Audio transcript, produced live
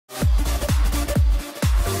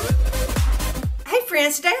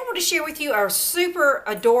friends, today I want to share with you our super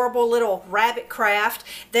adorable little rabbit craft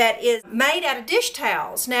that is made out of dish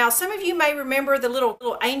towels. Now some of you may remember the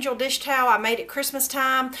little angel dish towel I made at Christmas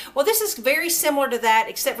time. Well, this is very similar to that,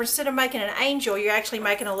 except for instead of making an angel, you're actually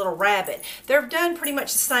making a little rabbit. They're done pretty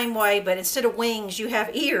much the same way, but instead of wings you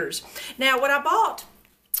have ears. Now what I bought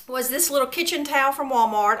was this little kitchen towel from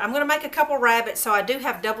Walmart. I'm going to make a couple rabbits, so I do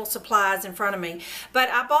have double supplies in front of me. But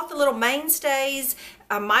I bought the little Mainstays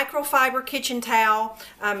microfiber kitchen towel,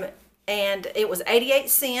 and it was 88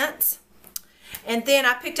 cents. And then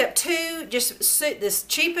I picked up two, just this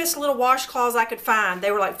cheapest little washcloths I could find. They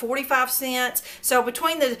were like 45 cents. So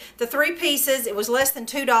between the three pieces, it was less than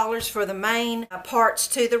 $2 for the main parts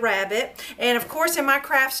to the rabbit. And of course, in my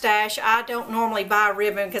craft stash, I don't normally buy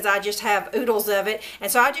ribbon because I just have oodles of it. And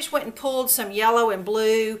so I just went and pulled some yellow and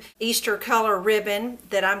blue Easter color ribbon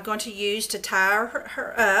that I'm going to use to tie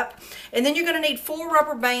her up. And then you're going to need 4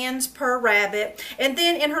 rubber bands per rabbit. And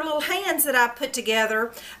then in her little hands that I put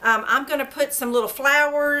together, I'm going to put some little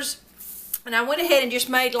flowers, and I went ahead and just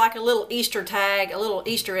made like a little Easter tag, a little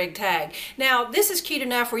Easter egg tag. Now this is cute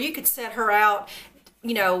enough where you could set her out,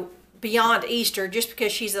 you know, beyond Easter just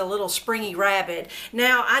because she's a little springy rabbit.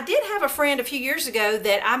 Now I did have a friend a few years ago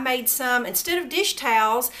that I made some, instead of dish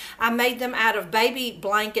towels, I made them out of baby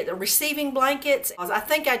blanket, the receiving blankets. I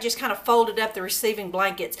think I just kind of folded up the receiving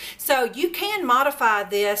blankets. So you can modify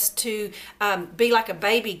this to be like a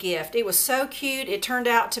baby gift. It was so cute. It turned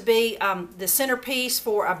out to be the centerpiece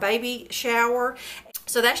for a baby shower.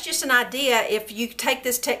 So that's just an idea if you take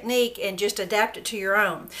this technique and just adapt it to your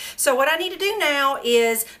own. So what I need to do now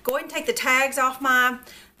is go ahead and take the tags off my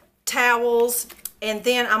towels, and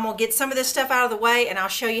then I'm going to get some of this stuff out of the way and I'll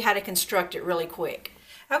show you how to construct it really quick.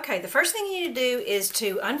 Okay, the first thing you need to do is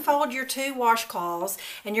to unfold your 2 washcloths,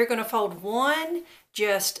 and you're going to fold one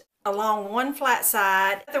just along one flat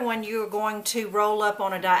side. The other one you're going to roll up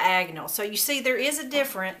on a diagonal. So you see there is a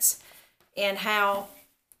difference in how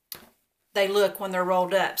they look when they're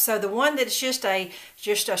rolled up. So the one that's just a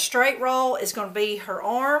straight roll is going to be her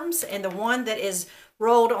arms, and the one that is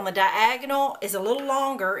rolled on the diagonal is a little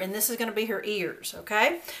longer, and this is going to be her ears.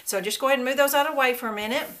 Okay, so just go ahead and move those out of the way for a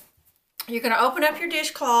minute. You're going to open up your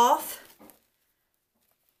dishcloth,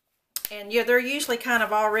 and yeah, they're usually kind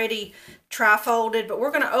of already tri-folded, but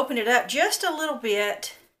we're going to open it up just a little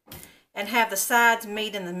bit and have the sides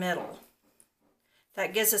meet in the middle.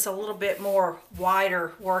 That gives us a little bit more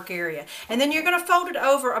wider work area. And then you're going to fold it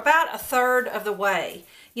over about 1/3 of the way.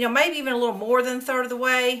 You know, maybe even a little more than 1/3 of the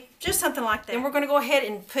way, just something like that. Then we're going to go ahead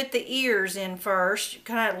and put the ears in first.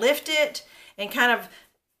 Kind of lift it and kind of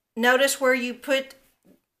notice where you put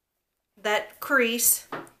that crease.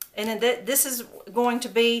 And then this is going to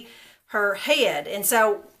be her head. And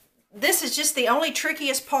so this is just the only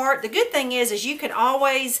trickiest part. The good thing is you can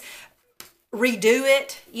always redo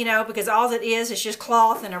it, you know, because all it is just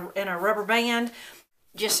cloth and a rubber band.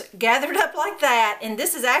 Just gather it up like that, and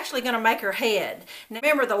this is actually going to make her head. Now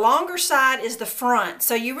remember, the longer side is the front,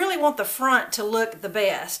 so you really want the front to look the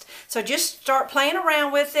best. So just start playing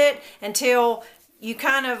around with it until you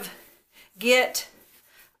kind of get,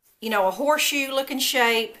 you know, a horseshoe looking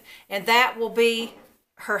shape, and that will be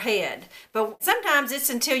her head. But sometimes it's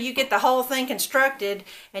until you get the whole thing constructed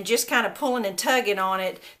and just kind of pulling and tugging on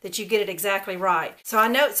it that you get it exactly right. So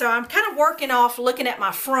I'm kind of working off looking at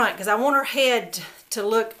my front because I want her head to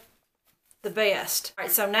look the best. All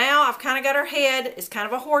right, so now I've kind of got her head. It's kind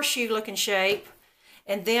of a horseshoe looking shape,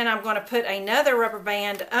 and then I'm going to put another rubber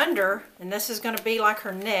band under, and this is going to be like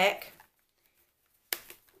her neck.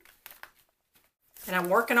 And I'm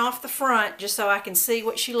working off the front just so I can see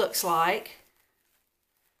what she looks like.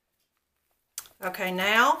 Okay,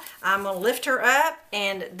 now I'm going to lift her up,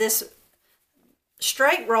 and this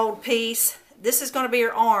straight rolled piece, this is going to be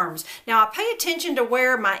her arms. Now I pay attention to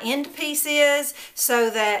where my end piece is so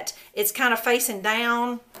that it's kind of facing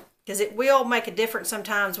down, because it will make a difference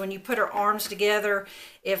sometimes when you put her arms together,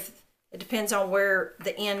 if it depends on where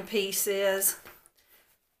the end piece is.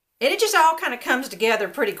 And it just all kind of comes together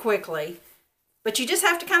pretty quickly. But you just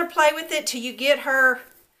have to kind of play with it till you get her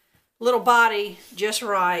little body just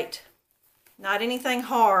right. Not anything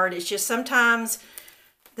hard, it's just sometimes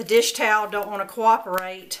the dish towel don't want to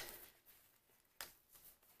cooperate.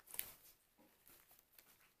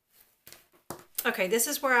 Okay, this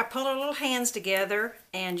is where I pull her little hands together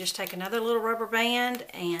and just take another little rubber band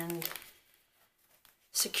and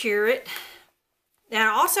secure it.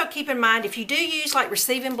 Now also keep in mind, if you do use like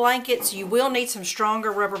receiving blankets, you will need some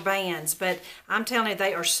stronger rubber bands, but I'm telling you,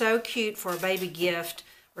 they are so cute for a baby gift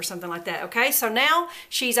or or something like that. Okay, so now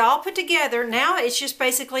she's all put together. Now it's just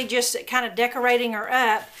basically just kind of decorating her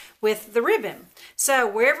up with the ribbon. So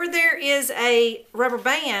wherever there is a rubber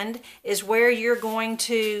band is where you're going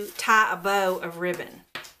to tie a bow of ribbon.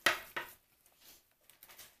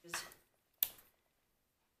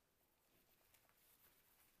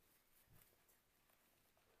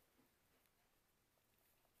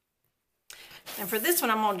 And for this one,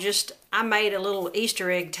 I made a little Easter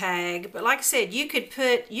egg tag, but like I said, you could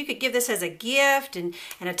give this as a gift and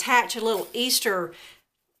attach a little Easter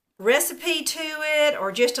recipe to it,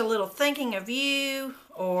 or just a little thinking of you,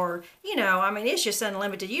 or, you know, I mean, it's just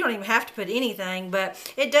unlimited. You don't even have to put anything,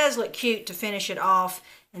 but it does look cute to finish it off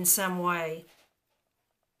in some way.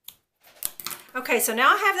 Okay, so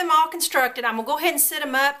now I have them all constructed. I'm going to go ahead and set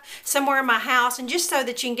them up somewhere in my house, and just so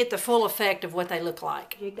that you can get the full effect of what they look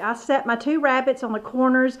like. I set my 2 rabbits on the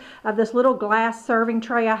corners of this little glass serving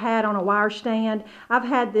tray I had on a wire stand. I've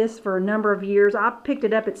had this for a number of years. I picked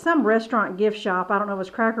it up at some restaurant gift shop. I don't know if it's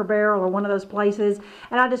Cracker Barrel or one of those places,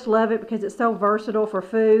 and I just love it because it's so versatile for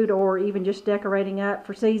food or even just decorating up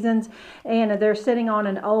for seasons. And they're sitting on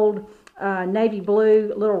an old navy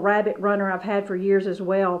blue little rabbit runner I've had for years as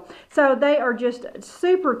well. So they are just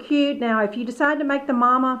super cute. Now if you decide to make the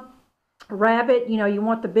mama rabbit, you know, you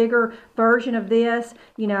want the bigger version of this,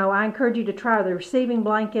 you know, I encourage you to try the receiving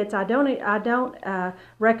blankets. I don't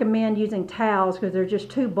recommend using towels because they're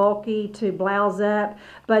just too bulky to blouse up,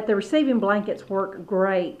 but the receiving blankets work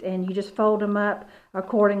great, and you just fold them up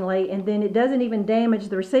accordingly, and then it doesn't even damage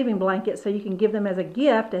the receiving blanket, so you can give them as a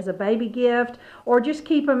gift, as a baby gift, or just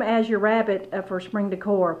keep them as your rabbit for spring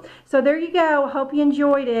decor. So there you go. Hope you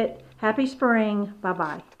enjoyed it. Happy spring.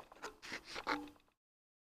 Bye-bye.